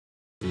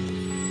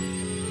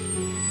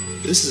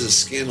This is a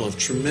scandal of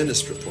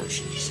tremendous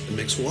proportions. It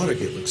makes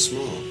Watergate look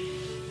small.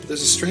 But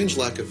there's a strange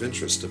lack of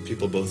interest of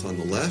people both on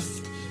the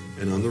left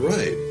and on the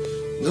right.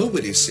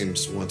 Nobody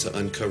seems to want to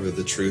uncover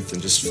the truth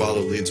and just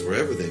follow leads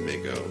wherever they may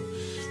go,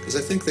 because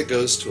I think that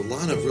goes to a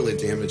lot of really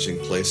damaging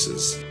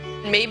places.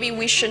 Maybe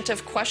we shouldn't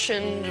have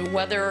questioned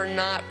whether or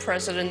not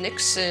President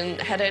Nixon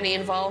had any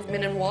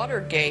involvement in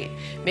Watergate.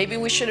 Maybe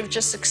we should have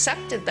just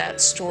accepted that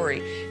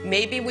story.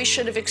 Maybe we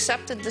should have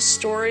accepted the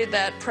story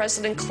that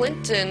President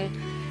Clinton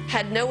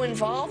had no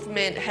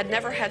involvement, had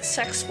never had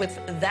sex with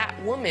that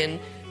woman,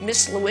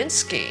 Miss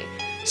Lewinsky.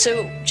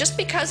 So just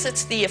because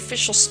it's the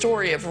official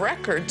story of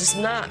record does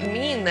not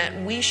mean that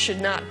we should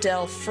not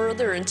delve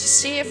further and to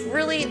see if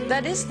really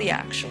that is the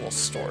actual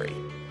story.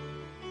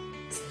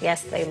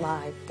 Yes, they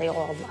lied. They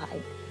all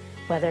lied.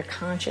 Whether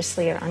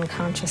consciously or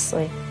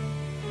unconsciously,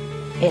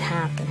 it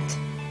happened.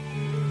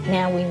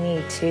 Now we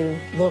need to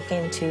look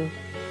into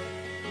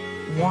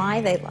why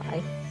they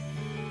lied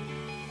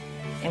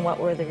and what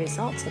were the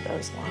results of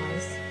those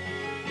lies.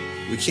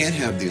 We can't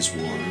have these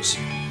wars,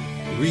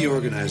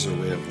 reorganize our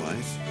way of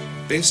life,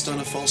 based on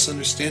a false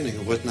understanding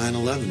of what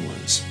 9/11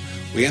 was.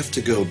 We have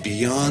to go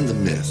beyond the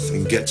myth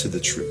and get to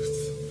the truth.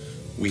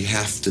 We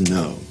have to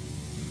know.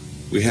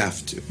 We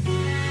have to.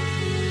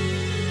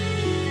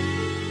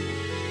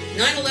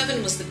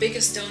 9/11 was the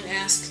biggest don't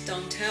ask,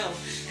 don't tell.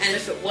 And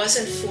if it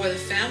wasn't for the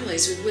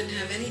families, we wouldn't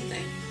have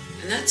anything.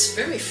 And that's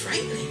very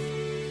frightening.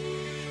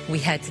 We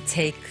had to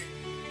take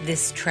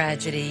this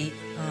tragedy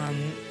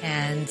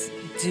and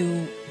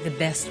do the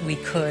best we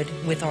could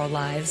with our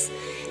lives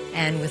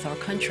and with our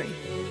country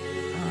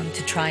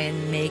to try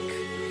and make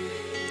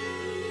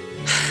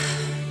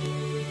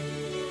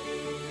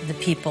the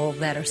people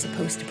that are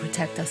supposed to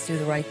protect us do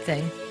the right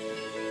thing.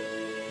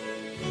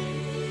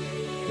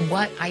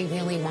 What I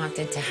really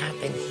wanted to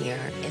happen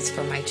here is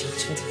for my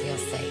children to feel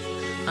safe.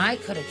 I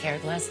could have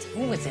cared less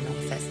who was in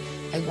office.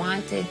 I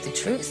wanted the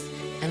truth,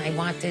 and I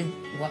wanted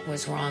what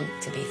was wrong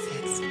to be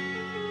fixed.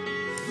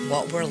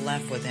 What we're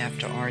left with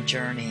after our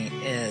journey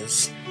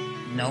is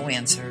no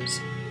answers,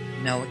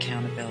 no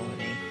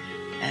accountability,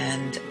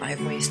 and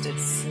I've wasted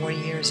 4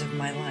 years of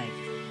my life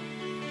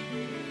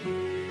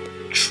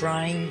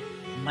trying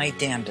my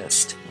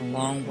damnedest,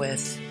 along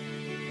with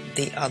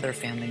the other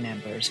family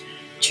members,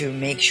 to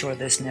make sure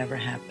this never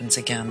happens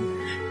again.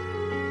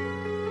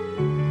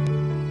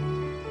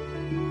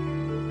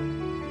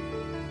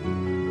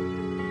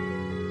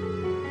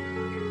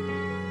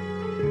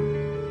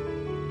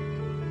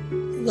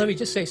 Let me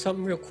just say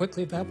something real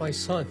quickly about my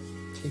son,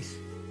 please.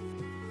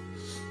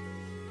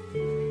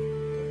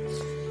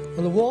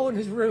 On the wall in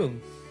his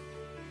room,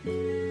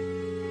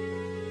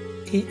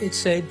 it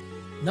said,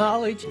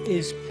 "Knowledge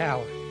is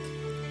power."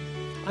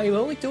 I am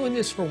only doing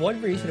this for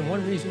one reason and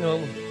one reason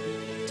only,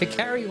 to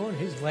carry on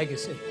his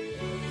legacy.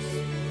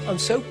 I'm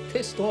so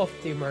pissed off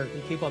at the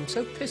American people. I'm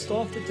so pissed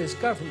off at this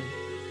government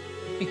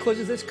because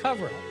of this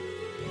cover-up.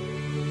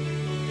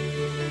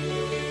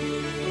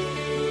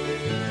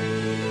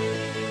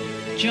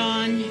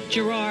 John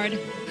Gerard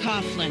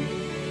Coughlin.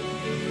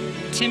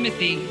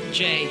 Timothy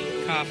J.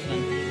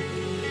 Coughlin.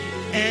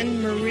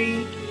 Anne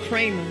Marie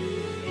Kramer.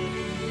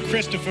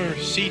 Christopher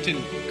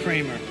Seaton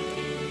Kramer.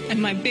 And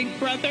my big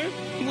brother,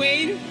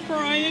 Wade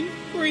Brian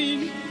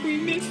Green. We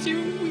miss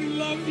you, we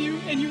love you,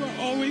 and you are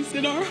always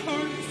in our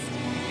hearts.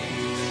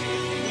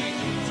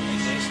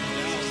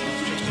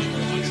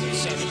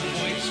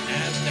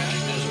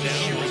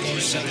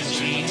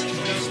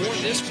 For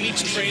this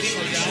week's trading,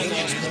 the Dow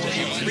lost more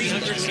than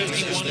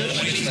 351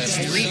 points. That's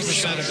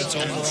 3% of its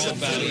overall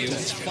value.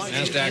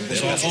 NASDAQ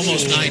was off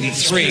almost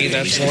 93.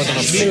 That's more than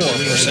a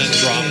 4%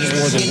 drop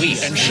for the week.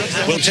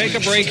 We'll take a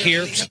break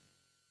here.